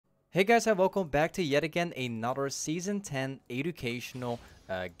Hey guys, and welcome back to yet again another Season 10 educational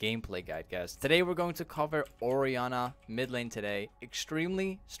gameplay guide, guys. Today we're going to cover Orianna mid lane today.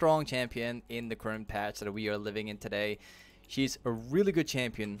 Extremely strong champion in the current patch that we are living in today. She's a really good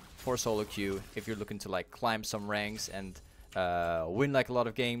champion for solo queue if you're looking to like climb some ranks and win like a lot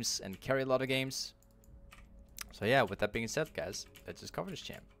of games and carry a lot of games. So yeah, with that being said, guys, let's just cover this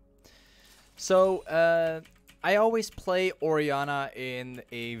champ. So I always play Orianna in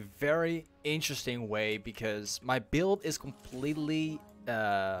a very interesting way because my build is completely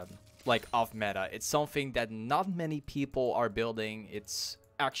like off meta. It's something that not many people are building. It's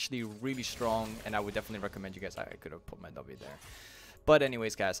actually really strong, and I would definitely recommend you guys. I could have put my W there. But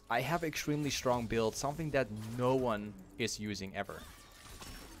anyways, guys, I have extremely strong build, something that no one is using ever.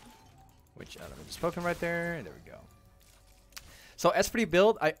 Which, let me just spoken right there. There we go. So as for the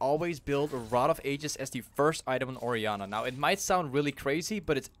build, I always build Rod of Ages as the first item on Orianna. Now, it might sound really crazy,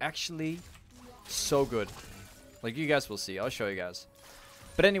 but it's actually so good. Like, you guys will see. I'll show you guys.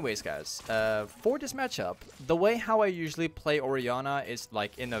 But anyways, guys, for this matchup, the way how I usually play Orianna is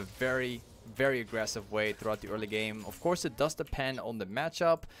like in a very, very aggressive way throughout the early game. Of course, it does depend on the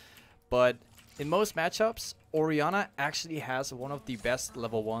matchup, but in most matchups, Orianna actually has one of the best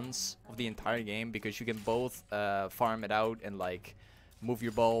level 1s of the entire game because you can both farm it out and like move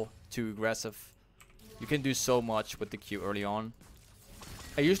your bow to aggressive. You can do so much with the Q early on.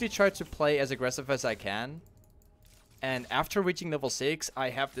 I usually try to play as aggressive as I can. And after reaching level 6, I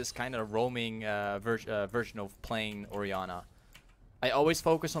have this kind of roaming version of playing Orianna. I always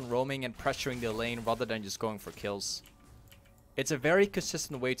focus on roaming and pressuring the lane rather than just going for kills. It's a very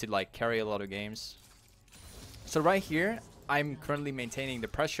consistent way to like carry a lot of games. So right here, I'm currently maintaining the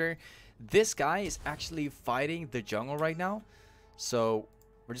pressure. This guy is actually fighting the jungle right now. So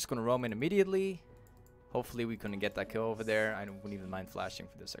we're just going to roam in immediately. Hopefully we can get that kill over there. I wouldn't even mind flashing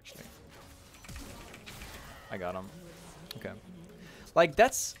for this actually. I got him. Okay. Like,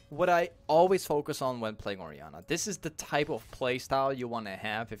 that's what I always focus on when playing Orianna. This is the type of playstyle you want to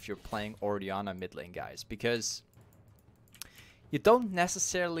have if you're playing Orianna mid lane, guys. Because you don't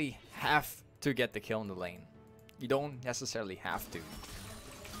necessarily have to get the kill in the lane. You don't necessarily have to.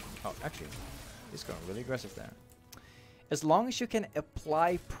 Oh, actually, he's going really aggressive there. As long as you can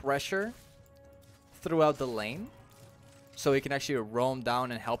apply pressure throughout the lane, so you can actually roam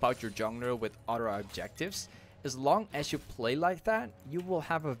down and help out your jungler with other objectives, as long as you play like that, you will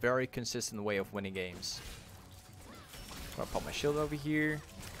have a very consistent way of winning games. I'll pop my shield over here.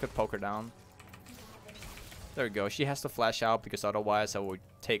 Could poke her down. There we go. She has to flash out because otherwise I would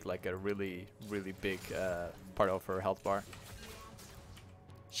take like a really, really big part of her health bar.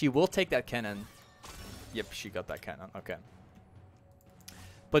 She will take that cannon. Yep, she got that cannon. Okay.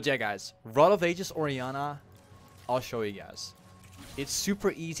 But yeah, guys. Rod of Ages Orianna, I'll show you guys. It's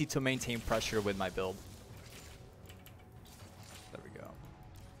super easy to maintain pressure with my build. There we go.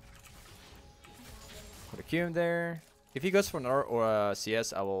 Put a Q in there. If he goes for an R or a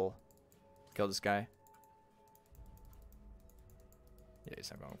CS, I will kill this guy. Yeah,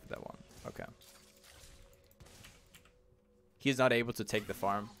 he's not going for that one. Okay. He's not able to take the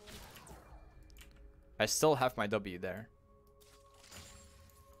farm. I still have my W there.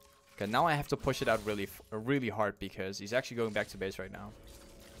 Okay, now I have to push it out really hard because he's actually going back to base right now.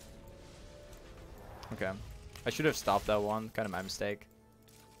 Okay. I should have stopped that one. Kind of my mistake.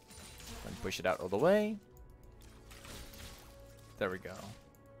 And push it out all the way. There we go.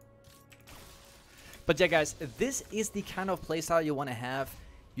 But yeah, guys, this is the kind of playstyle you want to have.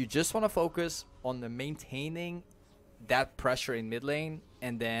 You just want to focus on the maintaining that pressure in mid lane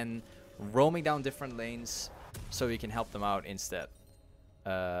and then roaming down different lanes so you can help them out instead.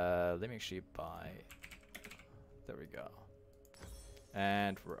 Let me actually buy. There we go.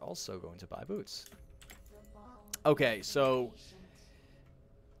 And we're also going to buy boots. Okay, so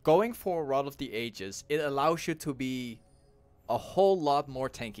going for Rod of the Ages, it allows you to be a whole lot more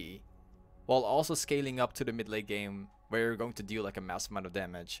tanky, while also scaling up to the mid late game where you're going to deal like a massive amount of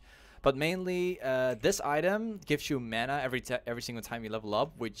damage. But mainly, this item gives you mana every single time you level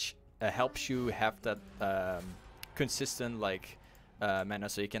up, which helps you have that consistent like mana,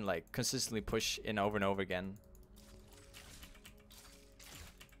 so you can like consistently push in over and over again.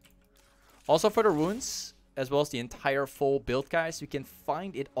 Also for the runes, as well as the entire full build, guys, you can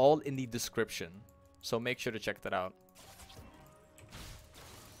find it all in the description. So make sure to check that out.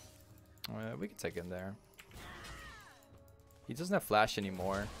 We can take him there. He doesn't have flash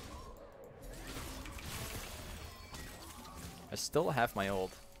anymore. I still have my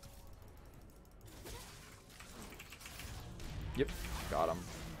ult. Yep, got him.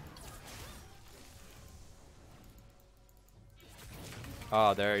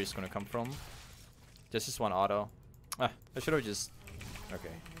 Oh, there he's gonna come from. Just one auto. Ah, I should have just...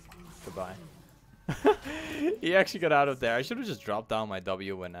 Okay. Goodbye. He actually got out of there. I should have just dropped down my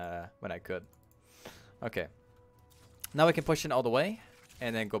W when I could. Okay. Now we can push it all the way.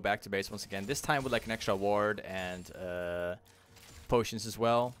 And then go back to base once again. This time with like an extra ward and potions as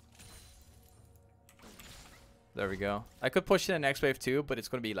well. There we go. I could push in the next wave too, but it's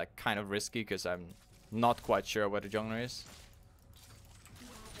going to be like kind of risky because I'm not quite sure where the jungler is.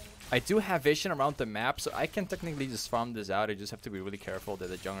 I do have vision around the map, so I can technically just farm this out. I just have to be really careful that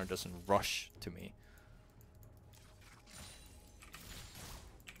the jungler doesn't rush to me.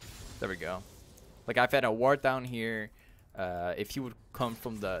 There we go. Like I've had a ward down here. If he would come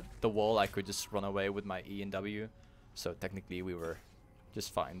from the wall, I could just run away with my E and W. So technically we were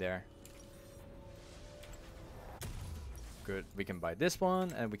just fine there. Good. We can buy this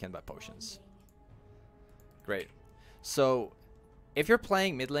one and we can buy potions. Great. So if you're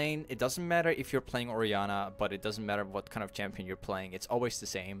playing mid lane, it doesn't matter if you're playing Orianna, but it doesn't matter what kind of champion you're playing. It's always the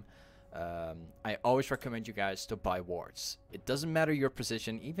same. I always recommend you guys to buy wards. It doesn't matter your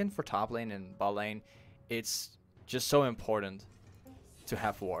position, even for top lane and bot lane. It's just so important to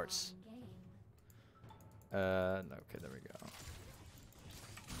have wards. Okay, there we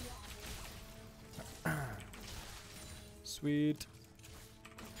go. Sweet.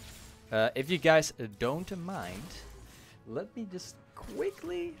 If you guys don't mind, let me just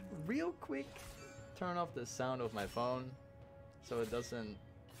quickly, real quick, turn off the sound of my phone so it doesn't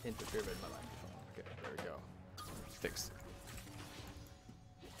interfere with my microphone. Okay, there we go. Fixed.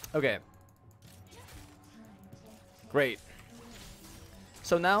 Okay. Great.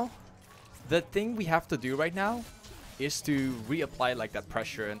 So now, the thing we have to do right now is to reapply like that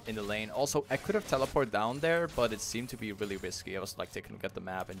pressure in the lane. Also, I could have teleported down there, but it seemed to be really risky. I was like taking a look at the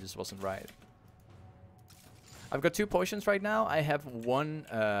map and just wasn't right. I've got 2 potions right now. I have 1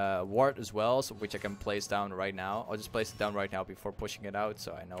 ward as well, so which I can place down right now. I'll just place it down right now before pushing it out,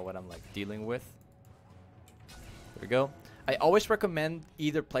 so I know what I'm like dealing with. There we go. I always recommend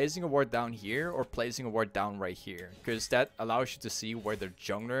either placing a ward down here or placing a ward down right here, because that allows you to see where the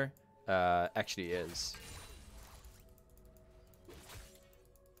jungler actually is.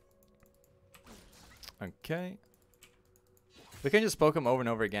 Okay. We can just poke him over and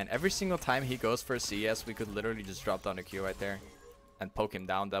over again. Every single time he goes for a CS, we could literally just drop down the Q right there and poke him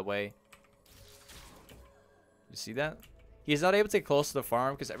down that way. You see that? He's not able to get close to the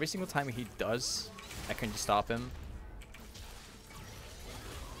farm because every single time he does, I can just stop him.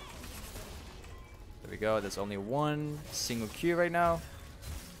 There we go. There's only 1 single Q right now.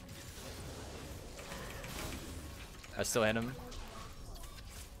 I still hit him.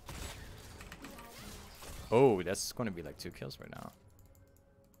 Oh, that's going to be like 2 kills right now.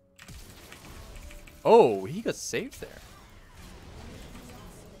 Oh, he got saved there.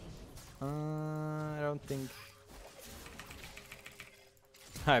 I don't think...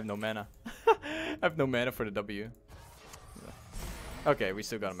 I have no mana. I have no mana for the W. Okay, we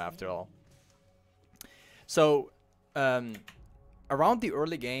still got him after all. So, around the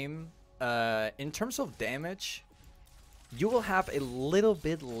early game, in terms of damage, you will have a little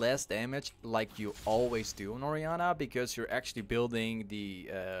bit less damage like you always do on Orianna because you're actually building the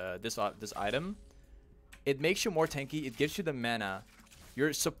this item. It makes you more tanky. It gives you the mana.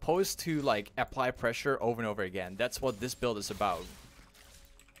 You're supposed to like apply pressure over and over again. That's what this build is about.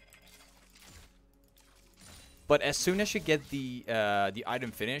 But as soon as you get the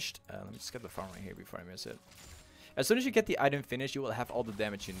item finished, let me just get the farm right here before I miss it. As soon as you get the item finished, you will have all the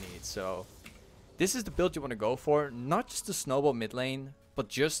damage you need. So this is the build you want to go for, not just to snowball mid lane, but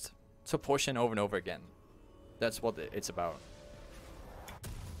just to push in over and over again. That's what it's about.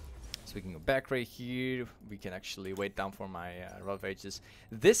 So we can go back right here. We can actually wait down for my ravages.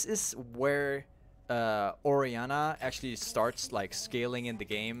 This is where Orianna actually starts like scaling in the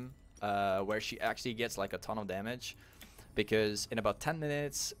game, where she actually gets like a ton of damage. Because in about 10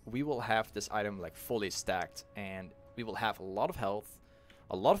 minutes, we will have this item like fully stacked, and we will have a lot of health,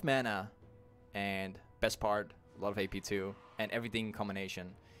 a lot of mana, and best part, a lot of AP too, and everything in combination.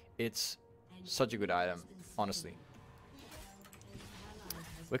 It's such a good item, honestly.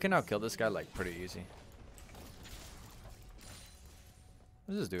 We can now kill this guy like pretty easy.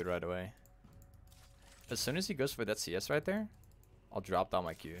 Let's just do it right away. As soon as he goes for that CS right there, I'll drop down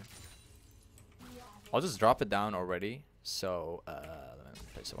my Q. I'll just drop it down already. So, let me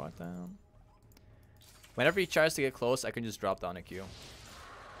place a walk down. Whenever he tries to get close, I can just drop down a Q.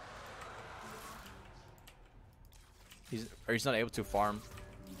 He's not able to farm.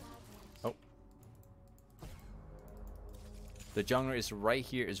 Oh. The jungler is right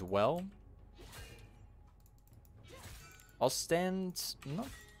here as well. I'll stand not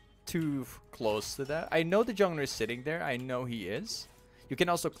too close to that. I know the jungler is sitting there. I know he is. You can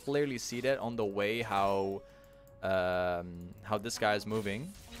also clearly see that on the way how this guy is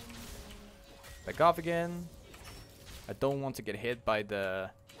moving. Back off again. I don't want to get hit by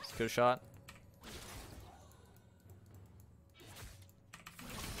the skill shot.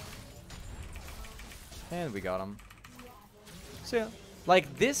 And we got him. So yeah,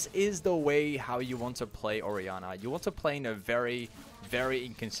 like this is the way how you want to play Orianna. You want to play in a very, very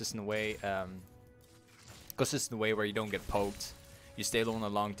inconsistent way. Consistent way where you don't get poked. You stay low on a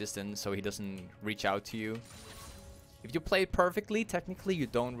long distance so he doesn't reach out to you. If you play it perfectly, technically you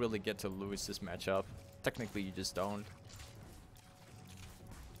don't really get to lose this matchup. Technically you just don't.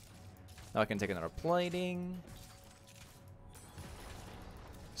 Now I can take another plating.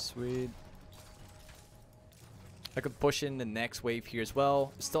 Sweet. I could push in the next wave here as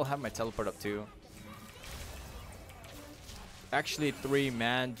well. Still have my teleport up too. Actually 3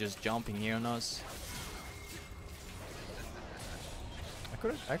 man just jumping here on us.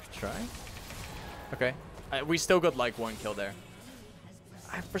 I could try. Okay. We still got like 1 kill there.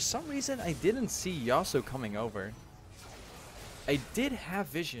 For some reason I didn't see Yasuo coming over. I did have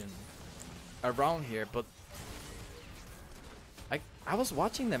vision around here, but I was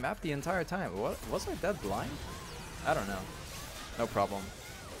watching the map the entire time. What was I that blind? I don't know. No problem.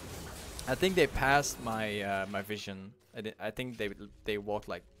 I think they passed my my vision. I think they walked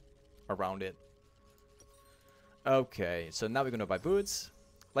like around it. Okay, so now we're gonna buy boots.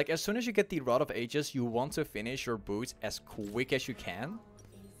 Like as soon as you get the Rod of Ages, you want to finish your boots as quick as you can,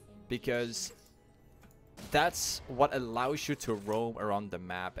 because that's what allows you to roam around the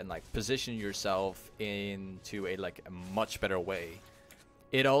map and like position yourself into a much better way.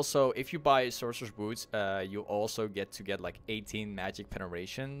 It also, if you buy Sorcerer's Boots, you also get like 18 magic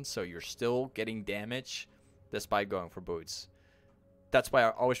penetration, so you're still getting damage despite going for boots. That's why I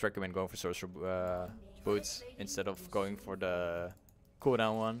always recommend going for Sorcerer Boots instead of going for the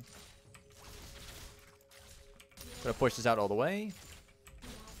cooldown one. Gonna push this out all the way.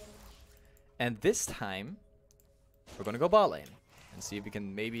 And this time, we're gonna go bot lane and see if we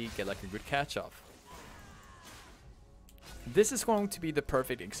can maybe get like a good catch off. This is going to be the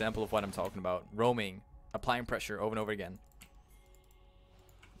perfect example of what I'm talking about. Roaming, applying pressure over and over again.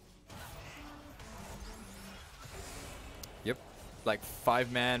 Yep. Like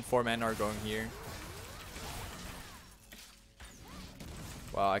 5 man, 4 men are going here.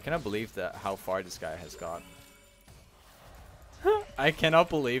 Wow, I cannot believe that how far this guy has got. I cannot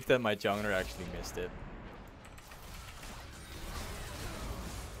believe that my jungler actually missed it.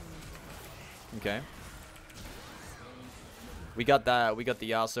 Okay. We got that. We got the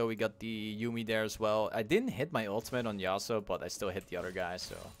Yasuo. We got the Yuumi there as well. I didn't hit my ultimate on Yasuo, but I still hit the other guy,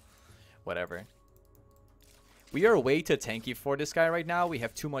 so whatever. We are way too tanky for this guy right now. We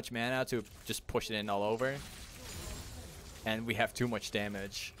have too much mana to just push it in all over. And we have too much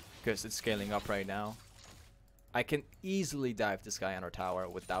damage because it's scaling up right now. I can easily dive this guy on our tower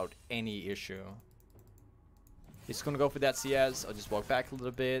without any issue. He's gonna go for that CS. I'll just walk back a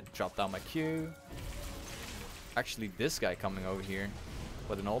little bit, drop down my Q. Actually, this guy coming over here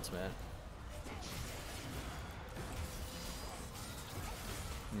with an ultimate.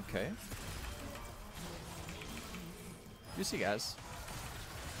 Okay. You see, guys.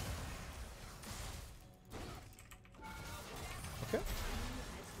 Okay.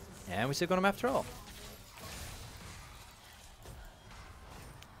 And we still got him after all.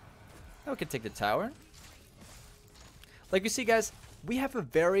 Now we can take the tower. Like you see, guys, we have a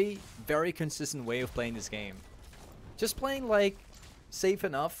very, very consistent way of playing this game. Just playing like safe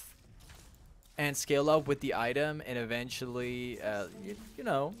enough and scale up with the item, and eventually, you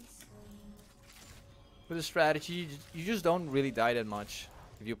know, with a strategy, you just don't really die that much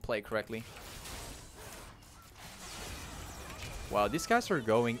if you play correctly. Wow, these guys are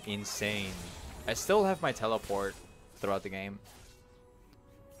going insane. I still have my teleport throughout the game.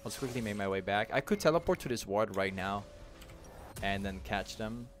 I'll just quickly make my way back. I could teleport to this ward right now and then catch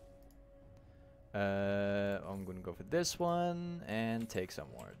them. I'm gonna go for this one and take some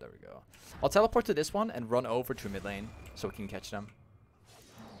more. There we go. I'll teleport to this one and run over to mid lane so we can catch them.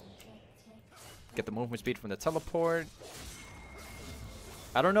 Get the movement speed from the teleport.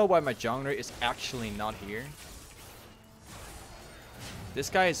 I don't know why my jungler is actually not here. This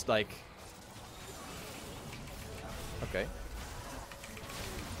guy is like... Okay.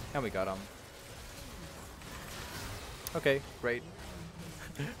 And we got him. Okay, great.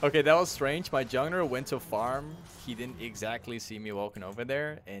 Okay, that was strange. My jungler went to farm. He didn't exactly see me walking over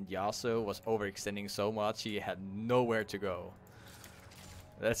there. And Yasuo was overextending so much he had nowhere to go.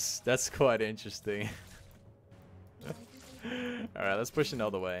 That's quite interesting. Alright, let's push it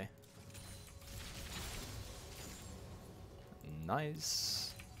all the way.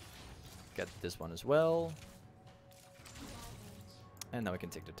 Nice. Get this one as well. And now we can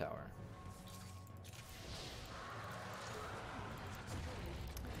take the tower.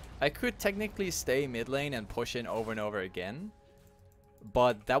 I could technically stay mid lane and push in over and over again,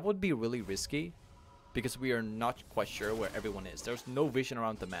 but that would be really risky because we are not quite sure where everyone is. There's no vision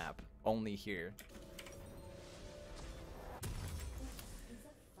around the map, only here.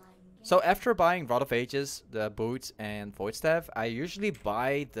 So after buying Rod of Ages, the boots, and Void Staff, I usually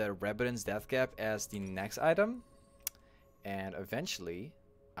buy the Rabadon's Deathcap as the next item. And eventually,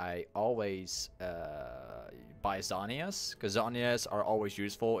 I always buy Zhonya's, because Zhonya's are always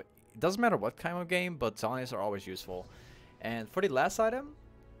useful. It doesn't matter what kind of game, but Zhonya's are always useful. And for the last item,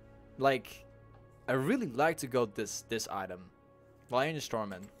 like, I really like to go this item, Lion's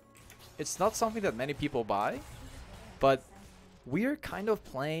Torment. It's not something that many people buy, but we're kind of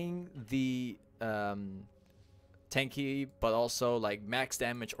playing the tanky, but also like max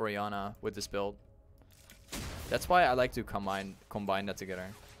damage Orianna with this build. That's why I like to combine that together.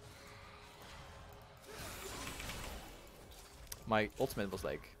 My ultimate was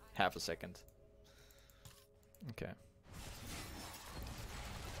like half a second. Okay.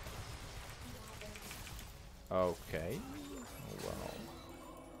 Okay. Well.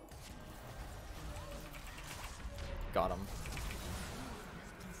 Got him.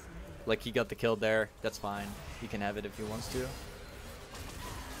 Like, he got the kill there. That's fine. He can have it if he wants to.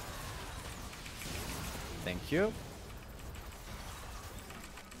 Thank you.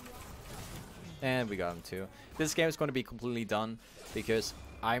 And we got him too. This game is going to be completely done because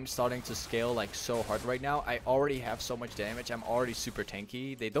I'm starting to scale like so hard right now. I already have so much damage. I'm already super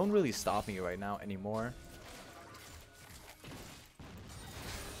tanky. They don't really stop me right now anymore.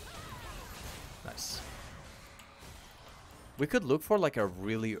 Nice. We could look for like a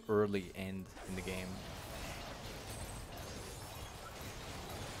really early end in the game.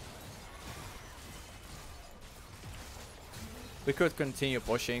 We could continue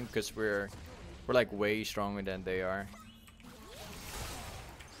pushing because we're like way stronger than they are.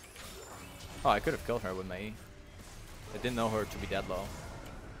 Oh, I could have killed her with my E. I didn't know her to be that low.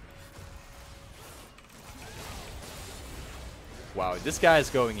 Wow, this guy is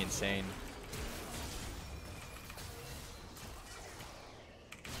going insane.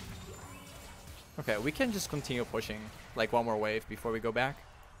 Okay, we can just continue pushing like one more wave before we go back.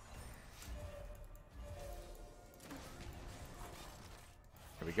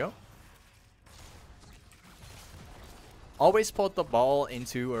 Here we go. Always put the ball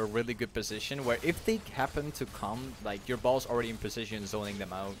into a really good position where if they happen to come, like your ball's already in position zoning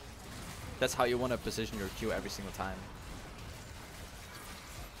them out. That's how you want to position your Q every single time.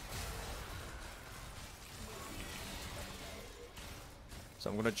 So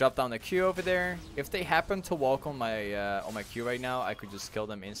I'm gonna drop down the Q over there. If they happen to walk on my Q right now, I could just kill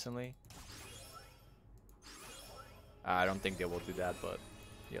them instantly. I don't think they will do that, but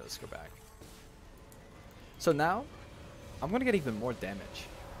yeah, let's go back. So now, I'm gonna get even more damage.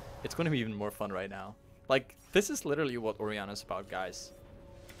 It's gonna be even more fun right now. Like, this is literally what Orianna's about, guys.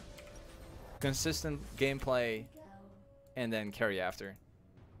 Consistent gameplay, and then carry after.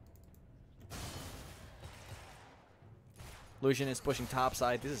 Lucian is pushing top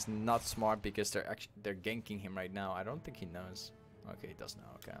side. This is not smart because they're ganking him right now. I don't think he knows. Okay, he does know.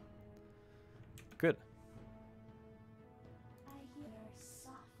 Okay. Good.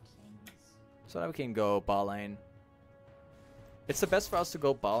 So now we can go bot lane. It's the best for us to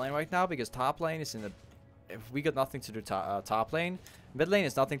go bot lane right now because top lane is in the... If we got nothing to do top lane, mid lane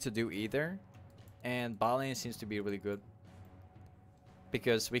is nothing to do either. And bot lane seems to be really good.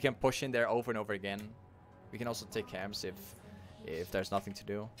 Because we can push in there over and over again. We can also take camps if there's nothing to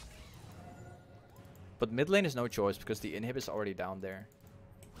do. But mid lane is no choice because the inhib is already down there.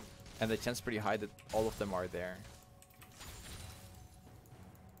 And the chance pretty high that all of them are there.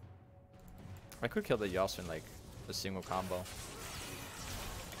 I could kill the Yasuo in like a single combo.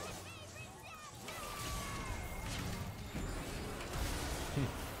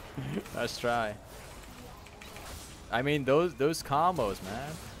 Nice try. I mean those combos,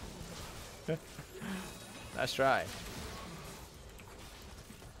 man. Nice try.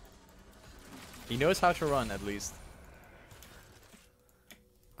 He knows how to run at least.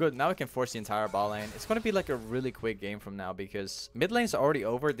 Good, now we can force the entire bot lane. It's going to be like a really quick game from now because mid lane's already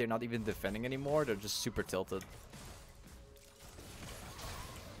over. They're not even defending anymore. They're just super tilted.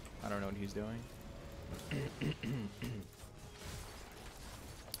 I don't know what he's doing.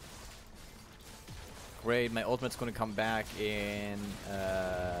 Great, my ultimate's gonna come back in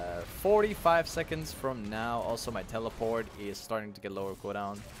 45 seconds from now. Also, my teleport is starting to get lower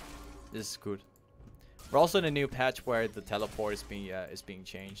cooldown. This is good. We're also in a new patch where the teleport is being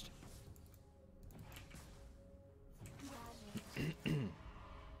changed.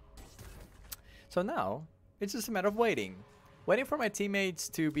 So now, it's just a matter of waiting. Waiting for my teammates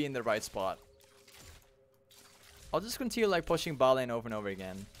to be in the right spot. I'll just continue like pushing bot lane over and over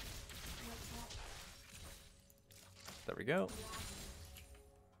again. There we go.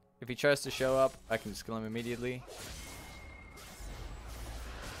 If he tries to show up, I can just kill him immediately.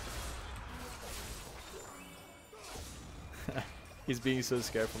 He's being so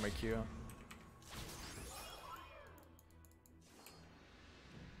scared for my Q.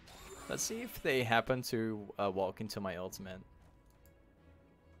 Let's see if they happen to walk into my ultimate.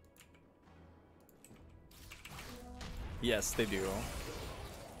 Yes, they do.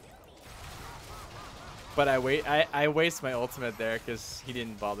 But I waste my ultimate there because he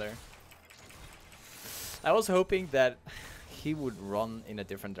didn't bother. I was hoping that he would run in a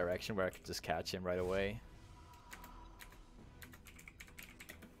different direction where I could just catch him right away.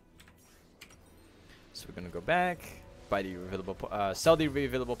 So we're gonna go back, buy the refillable, sell the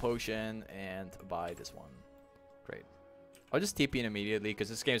refillable potion, and buy this one. Great. I'll just TP in immediately because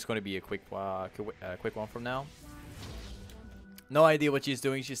this game is going to be a quick one from now. No idea what she's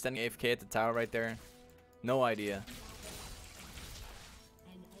doing. She's standing AFK at the tower right there. No idea.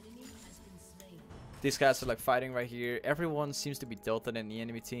 These guys are like fighting right here. Everyone seems to be tilted in the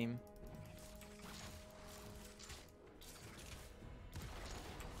enemy team.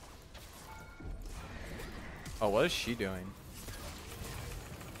 Oh, what is she doing?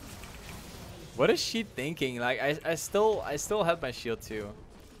 What is she thinking? Like I still have my shield too.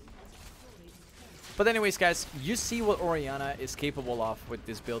 But anyways, guys, you see what Orianna is capable of with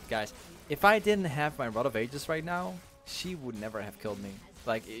this build, guys. If I didn't have my Rod of Ages right now, she would never have killed me.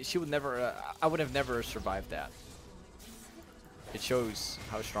 Like, she would never, I would have never survived that. It shows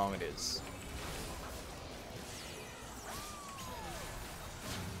how strong it is.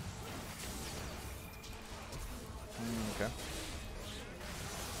 Okay.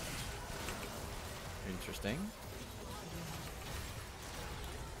 Interesting.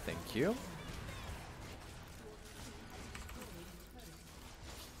 Thank you.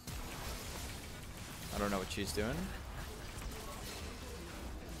 I don't know what she's doing.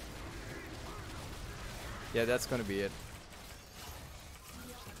 Yeah, that's gonna be it.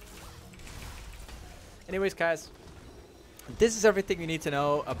 Anyways, guys, this is everything you need to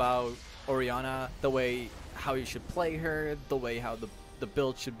know about Orianna, the way how you should play her, the way how the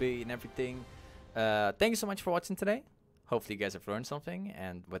build should be and everything. Thank you so much for watching today. Hopefully you guys have learned something,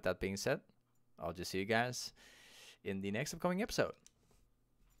 and with that being said, I'll just see you guys in the next upcoming episode.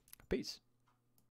 Peace.